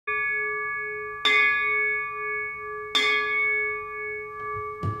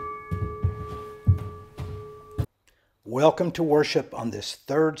Welcome to worship on this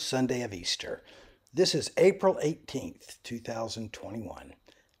third Sunday of Easter. This is April 18th, 2021.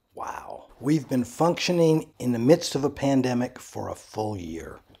 Wow. We've been functioning in the midst of a pandemic for a full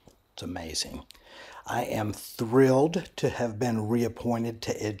year. It's amazing. I am thrilled to have been reappointed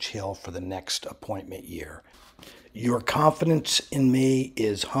to Edgehill for the next appointment year. Your confidence in me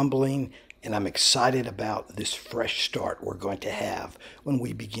is humbling, and I'm excited about this fresh start we're going to have when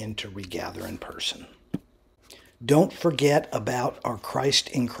we begin to regather in person. Don't forget about our Christ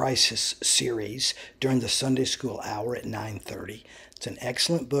in Crisis series during the Sunday school hour at 9:30. It's an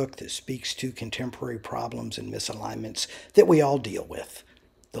excellent book that speaks to contemporary problems and misalignments that we all deal with.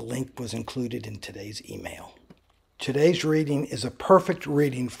 The link was included in today's email. Today's reading is a perfect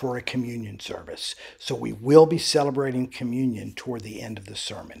reading for a communion service, so we will be celebrating communion toward the end of the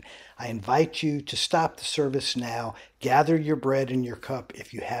sermon. I invite you to stop the service now, gather your bread and your cup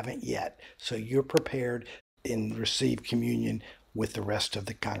if you haven't yet, so you're prepared and receive communion with the rest of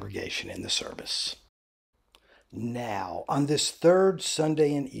the congregation in the service. Now, on this third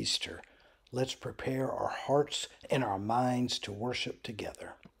Sunday in Easter, let's prepare our hearts and our minds to worship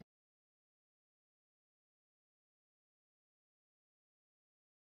together.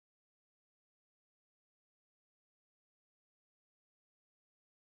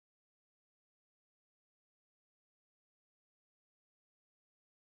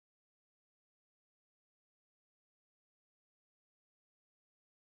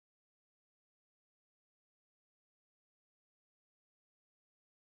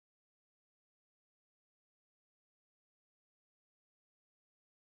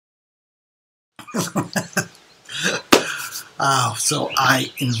 So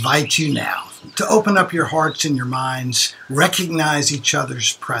I invite you now to open up your hearts and your minds, recognize each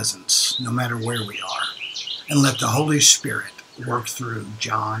other's presence, no matter where we are, and let the Holy Spirit work through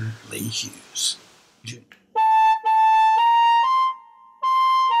John Lee Hughes.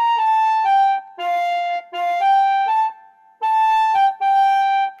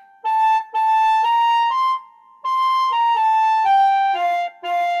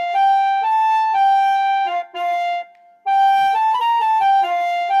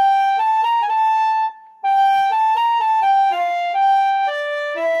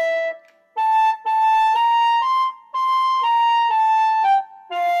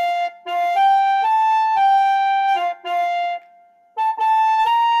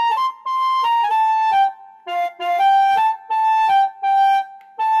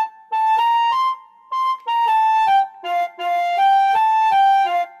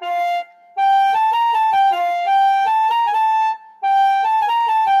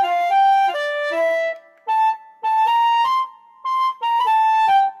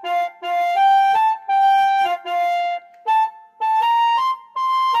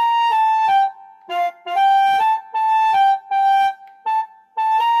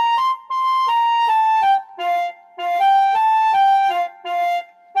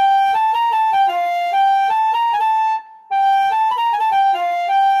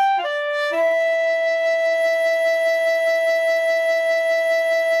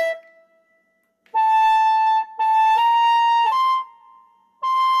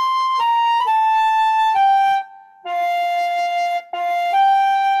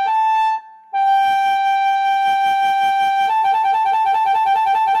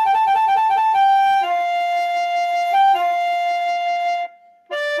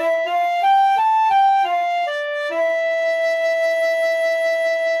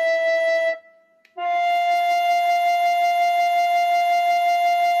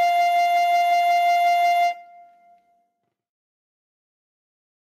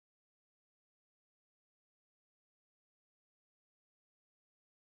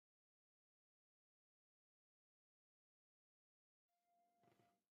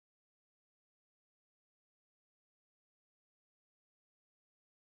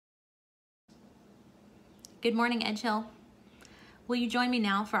 Good morning, Edgehill. Will you join me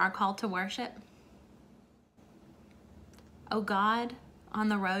now for our call to worship? O God, on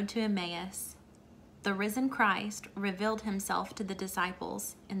the road to Emmaus, the risen Christ revealed himself to the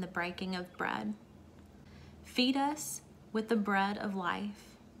disciples in the breaking of bread. Feed us with the bread of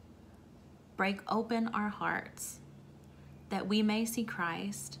life. Break open our hearts, that we may see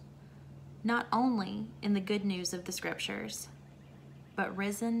Christ, not only in the good news of the Scriptures, but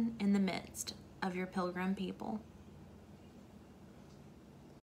risen in the midst of your pilgrim people.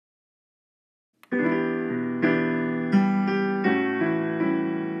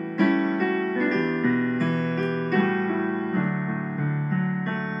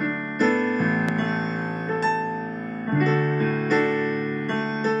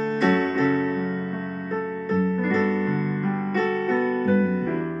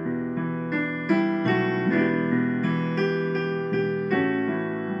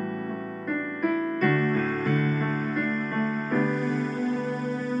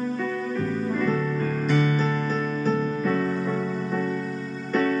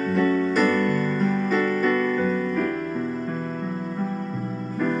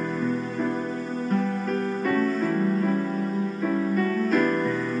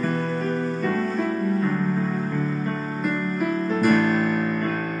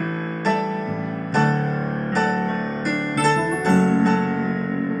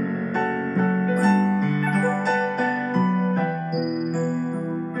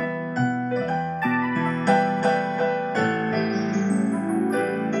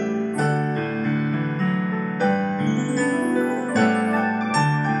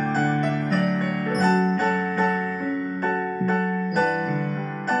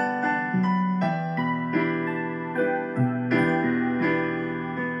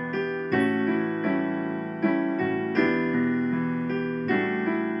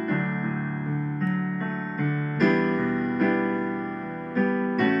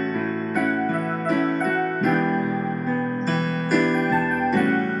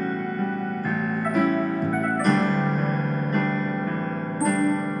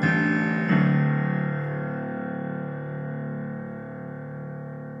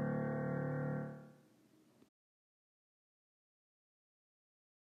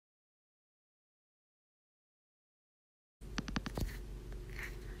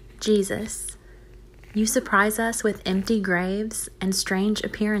 Jesus, you surprise us with empty graves and strange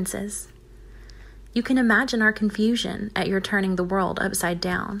appearances. You can imagine our confusion at your turning the world upside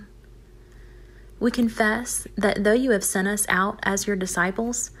down. We confess that though you have sent us out as your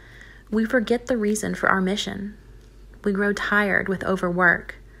disciples, we forget the reason for our mission. We grow tired with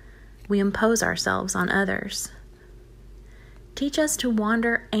overwork. We impose ourselves on others. Teach us to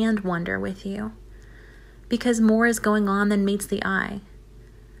wander and wonder with you, because more is going on than meets the eye.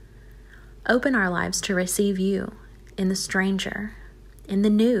 Open our lives to receive you in the stranger, in the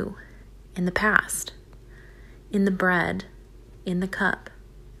new, in the past, in the bread, in the cup,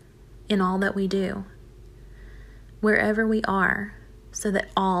 in all that we do, wherever we are, so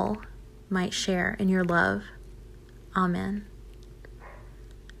that all might share in your love. Amen.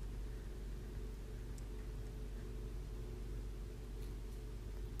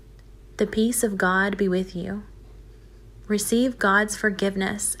 The peace of God be with you. Receive God's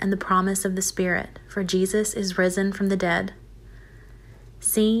forgiveness and the promise of the Spirit, for Jesus is risen from the dead.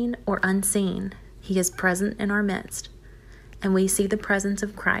 Seen or unseen, he is present in our midst, and we see the presence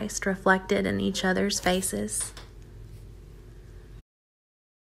of Christ reflected in each other's faces.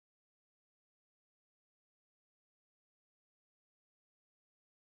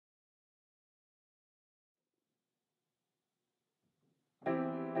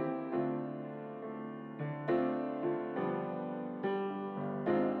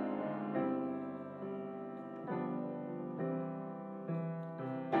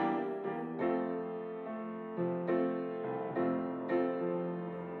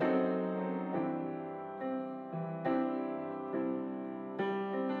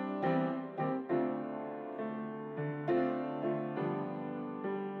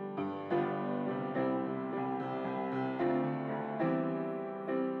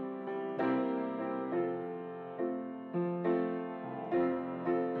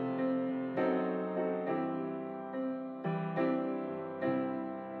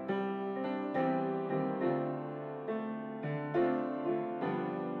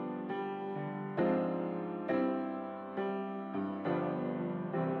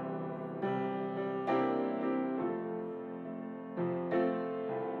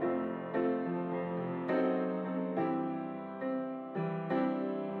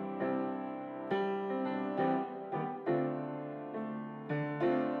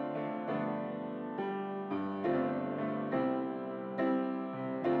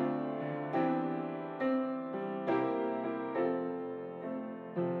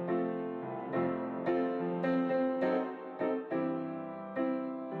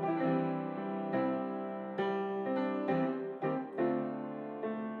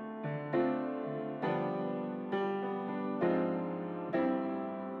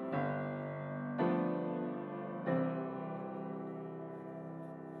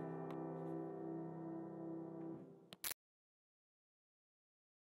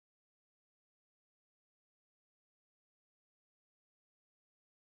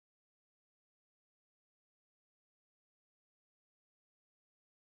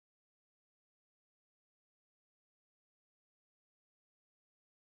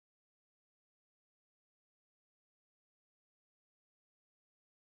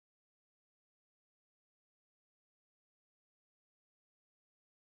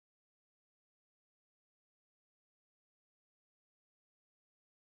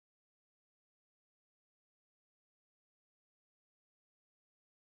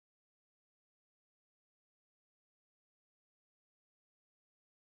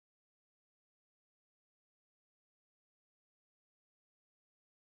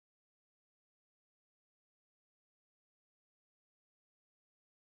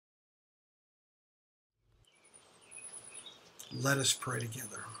 Let us pray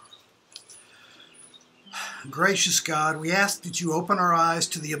together. Gracious God, we ask that you open our eyes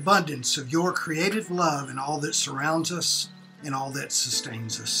to the abundance of your creative love in all that surrounds us and all that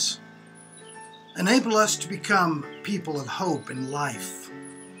sustains us. Enable us to become people of hope and life.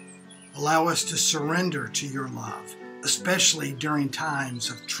 Allow us to surrender to your love, especially during times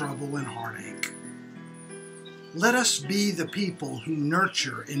of trouble and heartache. Let us be the people who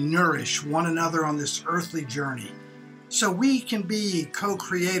nurture and nourish one another on this earthly journey, so we can be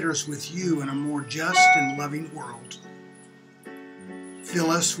co-creators with you in a more just and loving world. Fill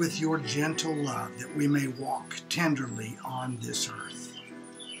us with your gentle love that we may walk tenderly on this earth.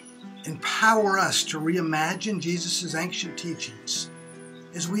 Empower us to reimagine Jesus' ancient teachings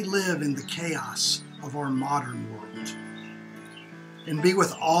as we live in the chaos of our modern world. And be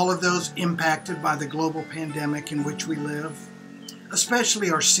with all of those impacted by the global pandemic in which we live, especially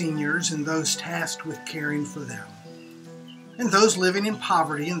our seniors and those tasked with caring for them. and those living in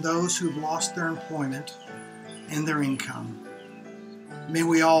poverty, and those who've lost their employment and their income. May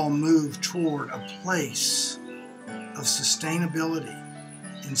we all move toward a place of sustainability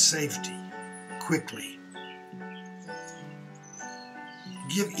and safety quickly.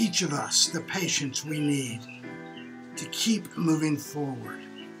 Give each of us the patience we need to keep moving forward,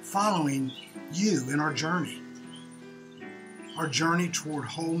 following you in our journey toward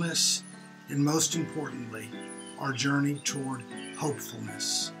wholeness, and most importantly, our journey toward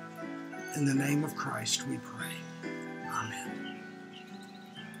hopefulness. In the name of Christ we pray. Amen.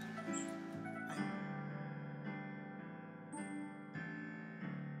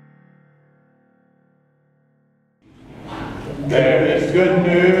 There is good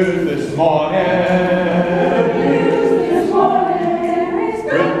news this morning. Good news this morning. There is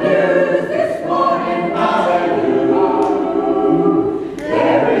good news this morning. Hallelujah.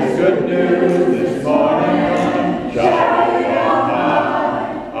 There is good news this morning. Shout it on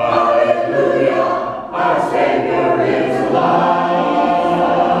high. Hallelujah. Our Savior is alive.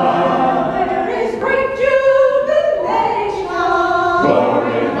 There is great jubilation.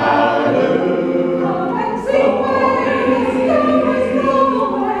 Glory, hallelujah. Come and sing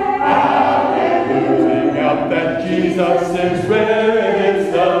that Jesus is risen.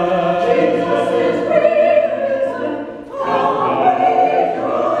 Jesus is risen. Come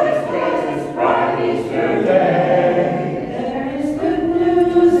rejoice, praise His bright Easter day. There is good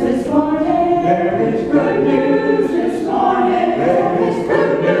news this morning. There is good news this morning. There is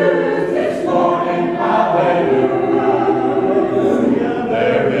good news this morning. Hallelujah.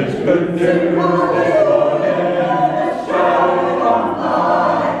 There is good news this morning. Shout it on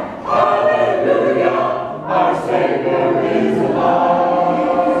high. Hallelujah. Our Savior is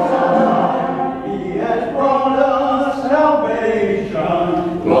alive. He has brought us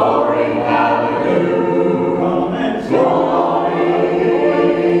salvation. Glory, hallelujah. Come and sing. Glory.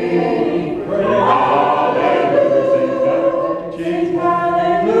 Hallelujah. Sing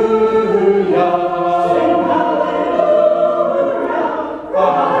hallelujah. Sing hallelujah.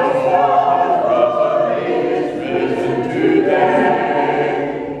 Christ has risen today.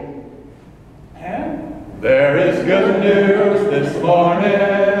 There is good news this morning.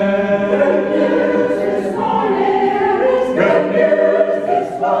 Good news this morning. There is good news this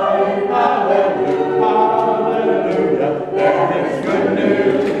morning. Hallelujah. Hallelujah. There is good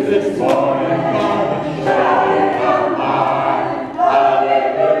news this morning. Come and shout it on high.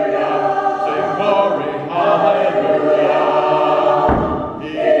 Hallelujah. Sing glory. Hallelujah.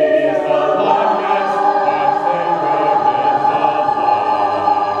 He is alive. Yes, our Savior is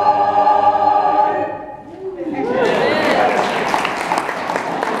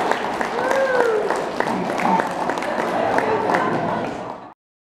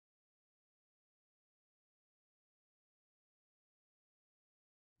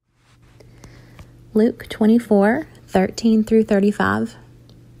Luke 24:13 through 35.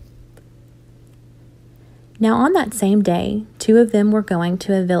 Now on that same day, 2 of them were going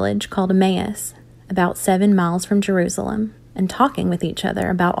to a village called Emmaus, about 7 miles from Jerusalem, and talking with each other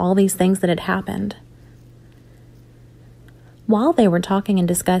about all these things that had happened. While they were talking and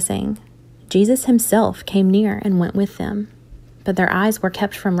discussing, Jesus himself came near and went with them, but their eyes were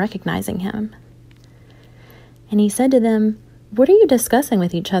kept from recognizing him. And he said to them, "What are you discussing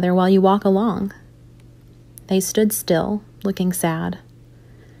with each other while you walk along?" They stood still, looking sad.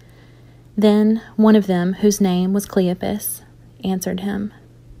 Then one of them, whose name was Cleopas, answered him,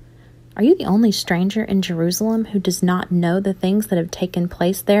 "Are you the only stranger in Jerusalem who does not know the things that have taken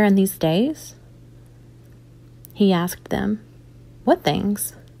place there in these days?" He asked them, "What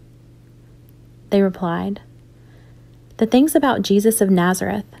things?" They replied, "The things about Jesus of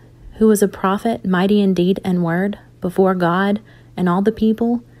Nazareth, who was a prophet, mighty in deed and word, before God and all the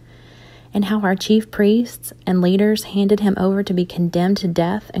people, and how our chief priests and leaders handed him over to be condemned to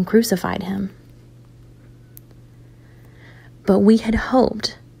death and crucified him. But we had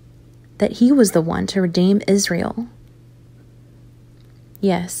hoped that he was the one to redeem Israel.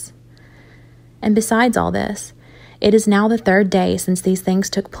 Yes, and besides all this, it is now the 3rd day since these things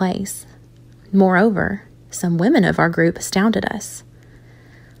took place. Moreover, some women of our group astounded us.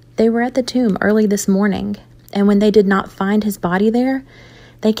 They were at the tomb early this morning, and when they did not find his body there,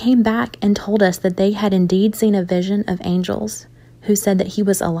 they came back and told us that they had indeed seen a vision of angels who said that he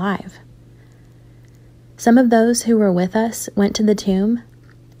was alive. Some of those who were with us went to the tomb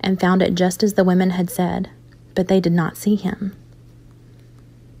and found it just as the women had said, but they did not see him."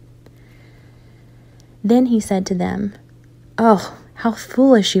 Then he said to them, "Oh, how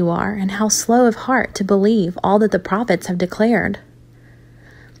foolish you are, and how slow of heart to believe all that the prophets have declared.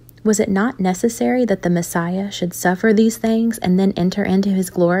 Was it not necessary that the Messiah should suffer these things and then enter into his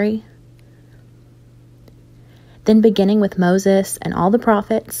glory? Then, beginning with Moses and all the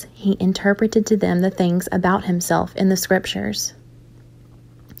prophets, he interpreted to them the things about himself in the Scriptures.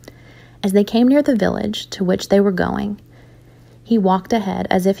 As they came near the village to which they were going, he walked ahead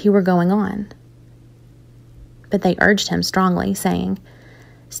as if he were going on. But they urged him strongly, saying,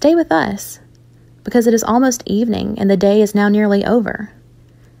 "Stay with us, because it is almost evening, and the day is now nearly over."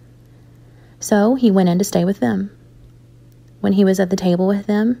 So he went in to stay with them. When he was at the table with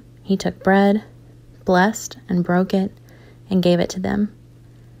them, he took bread, blessed and broke it, and gave it to them.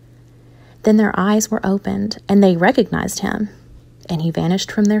 Then their eyes were opened, and they recognized him, and he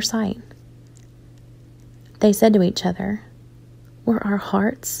vanished from their sight. They said to each other, "Were our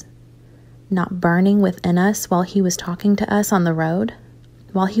hearts not burning within us while he was talking to us on the road,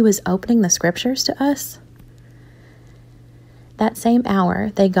 while he was opening the Scriptures to us?" That same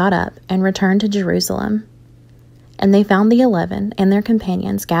hour they got up and returned to Jerusalem, and they found the 11 and their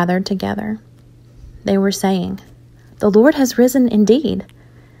companions gathered together. They were saying, "The Lord has risen indeed,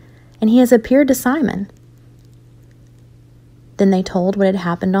 and he has appeared to Simon." Then they told what had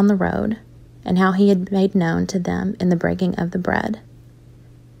happened on the road, and how he had made known to them in the breaking of the bread.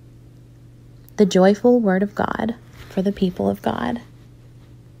 The joyful word of God for the people of God.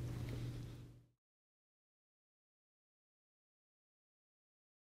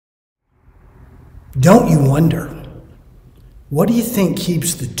 Don't you wonder? What do you think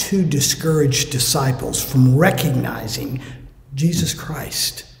keeps the two discouraged disciples from recognizing Jesus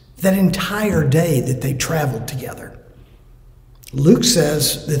Christ that entire day that they traveled together? Luke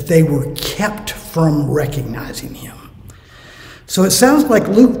says that they were kept from recognizing him. So it sounds like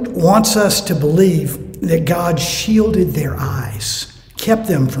Luke wants us to believe that God shielded their eyes, kept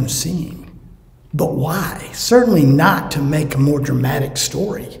them from seeing. But why? Certainly not to make a more dramatic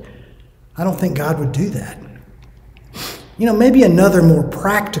story. I don't think God would do that. Maybe another more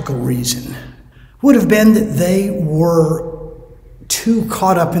practical reason would have been that they were too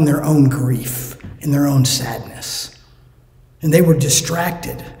caught up in their own grief, in their own sadness. And they were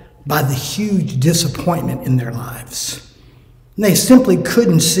distracted by the huge disappointment in their lives. And they simply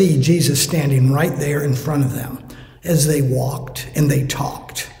couldn't see Jesus standing right there in front of them as they walked and they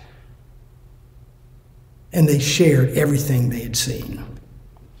talked. And they shared everything they had seen.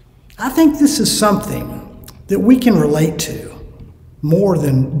 I think this is something that we can relate to more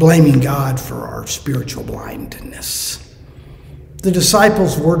than blaming God for our spiritual blindness. The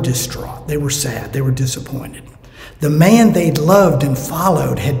disciples were distraught. They were sad. They were disappointed. The man they'd loved and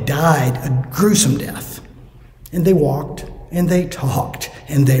followed had died a gruesome death. And they walked and they talked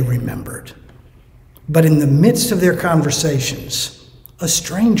and they remembered. But in the midst of their conversations, a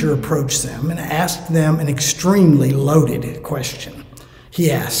stranger approached them and asked them an extremely loaded question. He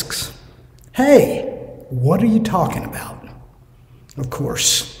asks, "Hey, what are you talking about?" Of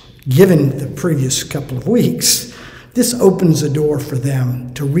course, given the previous couple of weeks, this opens a door for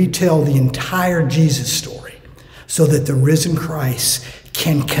them to retell the entire Jesus story so that the risen Christ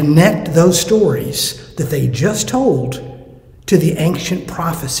can connect those stories that they just told to the ancient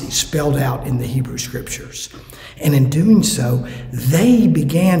prophecies spelled out in the Hebrew Scriptures. And in doing so, they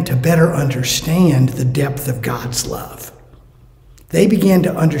began to better understand the depth of God's love. They began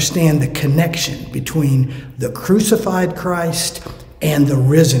to understand the connection between the crucified Christ and the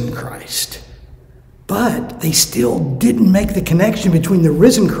risen Christ. But they still didn't make the connection between the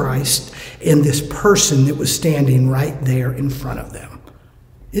risen Christ and this person that was standing right there in front of them.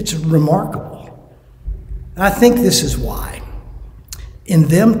 It's remarkable. I think this is why. In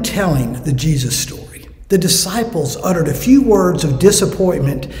them telling the Jesus story, the disciples uttered a few words of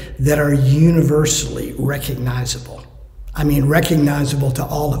disappointment that are universally recognizable. Recognizable to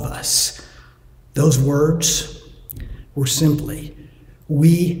all of us. Those words were simply,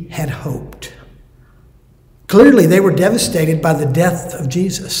 "We had hoped." Clearly, they were devastated by the death of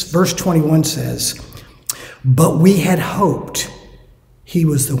Jesus. Verse 21 says, "But we had hoped he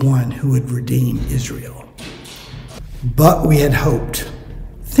was the one who would redeem Israel." But we had hoped.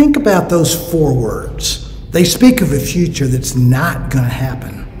 Think about those 4 words. They speak of a future that's not going to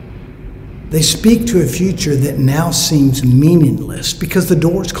happen. They speak to a future that now seems meaningless because the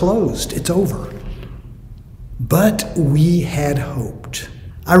door's closed. It's over. But we had hoped.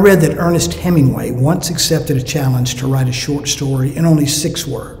 I read that Ernest Hemingway once accepted a challenge to write a short story in only 6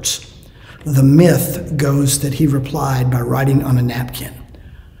 words. The myth goes that he replied by writing on a napkin,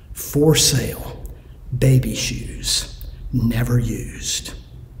 "For sale, baby shoes, never used."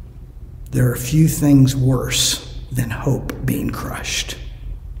 There are few things worse than hope being crushed.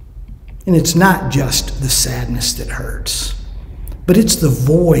 And it's not just the sadness that hurts. but it's the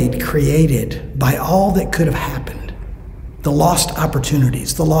void created by all that could have happened, the lost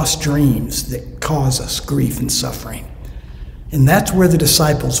opportunities, the lost dreams that cause us grief and suffering. And that's where the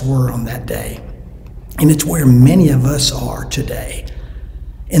disciples were on that day. And it's where many of us are today,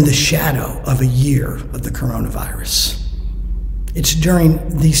 in the shadow of a year of the coronavirus. It's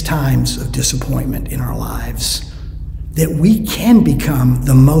during these times of disappointment in our lives that we can become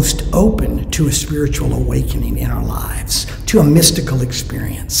the most open to a spiritual awakening in our lives, to a mystical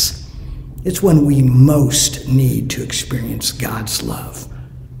experience. It's when we most need to experience God's love,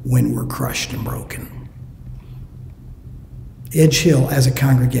 when we're crushed and broken. Edgehill, as a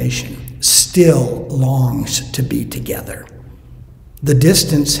congregation, still longs to be together. The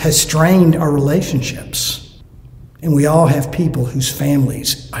distance has strained our relationships, and we all have people whose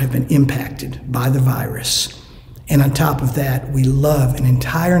families have been impacted by the virus. And on top of that, we love an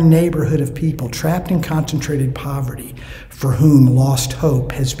entire neighborhood of people trapped in concentrated poverty for whom lost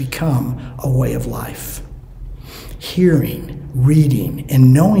hope has become a way of life. Hearing, reading,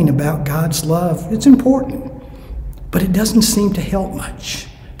 and knowing about God's love, it's important. But it doesn't seem to help much,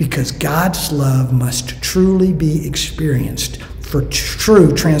 because God's love must truly be experienced for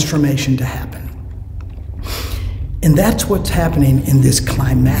true transformation to happen. And that's what's happening in this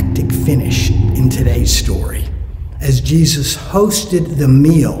climactic finish in today's story, as Jesus hosted the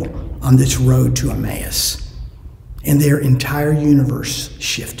meal on this road to Emmaus, and their entire universe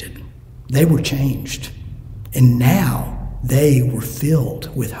shifted. They were changed, and now they were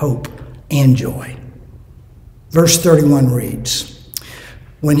filled with hope and joy. Verse 31 reads,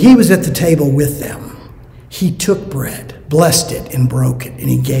 "When he was at the table with them, he took bread, blessed it, and broke it, and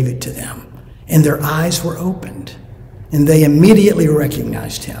he gave it to them. And their eyes were opened, and they immediately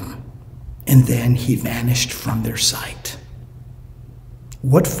recognized him. And then he vanished from their sight."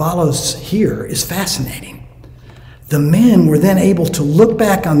 What follows here is fascinating. The men were then able to look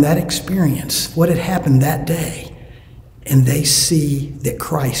back on that experience, what had happened that day, and they see that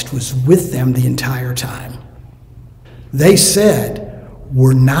Christ was with them the entire time. They said,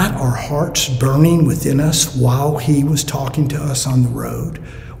 "Were not our hearts burning within us while he was talking to us on the road,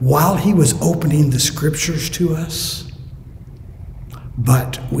 while he was opening the scriptures to us?"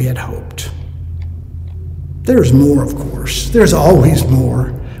 But we had hoped. There's more, of course. There's always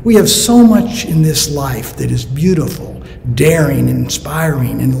more. We have so much in this life that is beautiful, daring,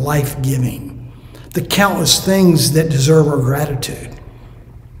 inspiring, and life-giving. The countless things that deserve our gratitude.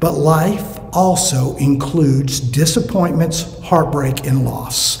 But life also includes disappointments, heartbreak, and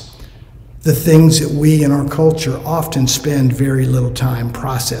loss. The things that we in our culture often spend very little time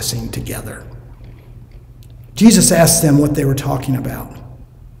processing together. Jesus asked them what they were talking about,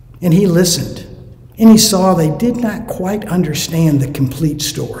 and he listened, and he saw they did not quite understand the complete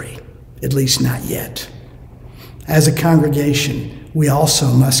story, at least not yet. As a congregation, we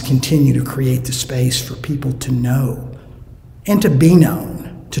also must continue to create the space for people to know and to be known,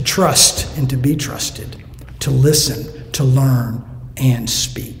 to trust and to be trusted, to listen, to learn, and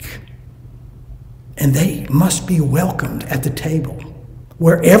speak. And they must be welcomed at the table,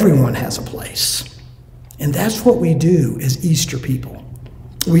 where everyone has a place. And that's what we do as Easter people.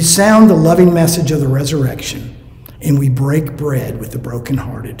 We sound the loving message of the resurrection, and we break bread with the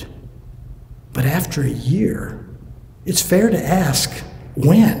brokenhearted. But after a year, it's fair to ask,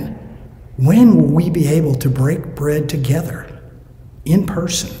 when? When will we be able to break bread together, in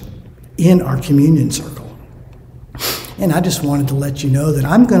person, in our communion circle? And I just wanted to let you know that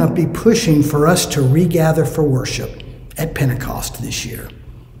I'm going to be pushing for us to regather for worship at Pentecost this year,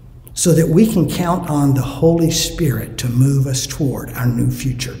 so that we can count on the Holy Spirit to move us toward our new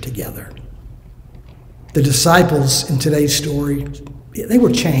future together. The disciples in today's story, they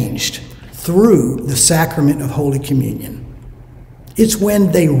were changed through the sacrament of Holy Communion. It's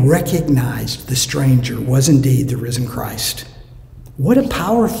when they recognized the stranger was indeed the risen Christ. What a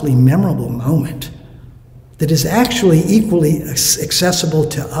powerfully memorable moment that is actually equally accessible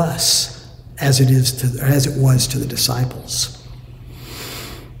to us as it was to the disciples.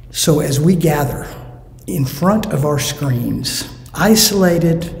 So as we gather in front of our screens,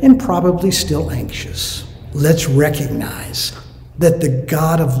 isolated and probably still anxious, let's recognize that the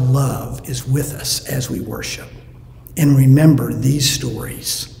God of love is with us as we worship. And remember these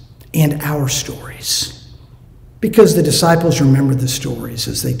stories and our stories, because the disciples remembered the stories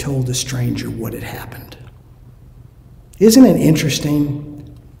as they told the stranger what had happened. Isn't it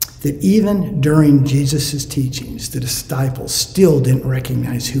interesting that even during Jesus' teachings, the disciples still didn't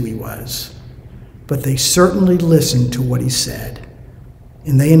recognize who he was, but they certainly listened to what he said,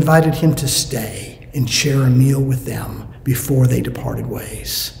 and they invited him to stay and share a meal with them before they departed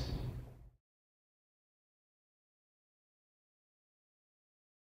ways.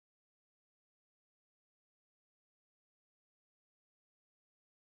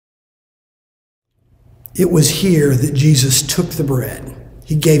 It was here that Jesus took the bread.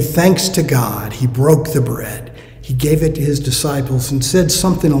 He gave thanks to God. He broke the bread. He gave it to his disciples and said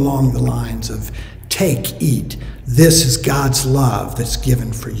something along the lines of, "Take, eat. This is God's love that's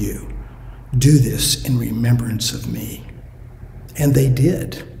given for you. Do this in remembrance of me." And they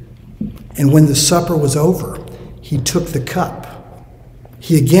did. And when the supper was over, he took the cup.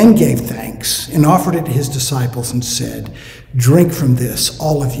 He again gave thanks and offered it to his disciples and said, "Drink from this,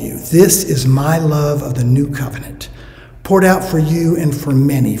 all of you. This is my love of the new covenant, poured out for you and for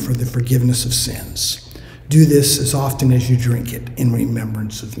many for the forgiveness of sins. Do this as often as you drink it in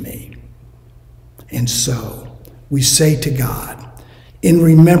remembrance of me." And so we say to God, in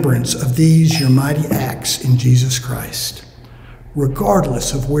remembrance of these your mighty acts in Jesus Christ,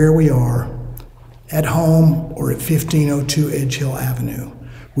 regardless of where we are, at home or at 1502 Edgehill Avenue,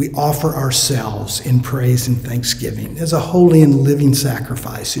 we offer ourselves in praise and thanksgiving as a holy and living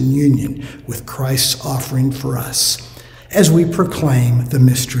sacrifice in union with Christ's offering for us as we proclaim the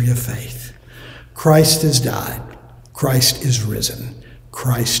mystery of faith. Christ has died. Christ is risen.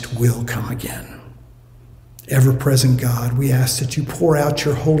 Christ will come again. Ever-present God, we ask that you pour out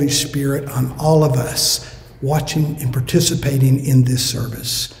your Holy Spirit on all of us watching and participating in this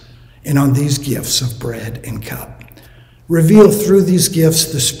service and on these gifts of bread and cup. Reveal through these gifts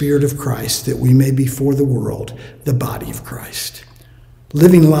the Spirit of Christ that we may be for the world the body of Christ,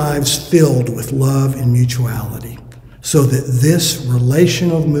 living lives filled with love and mutuality, so that this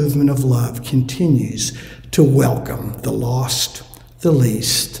relational movement of love continues to welcome the lost, the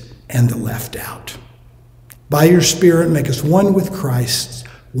least, and the left out. By your Spirit, make us one with Christ,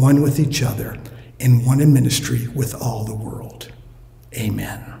 one with each other, and one in ministry with all the world.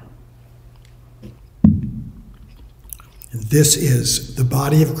 Amen. This is the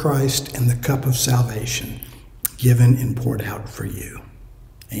body of Christ and the cup of salvation, given and poured out for you.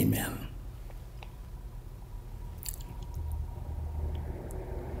 Amen.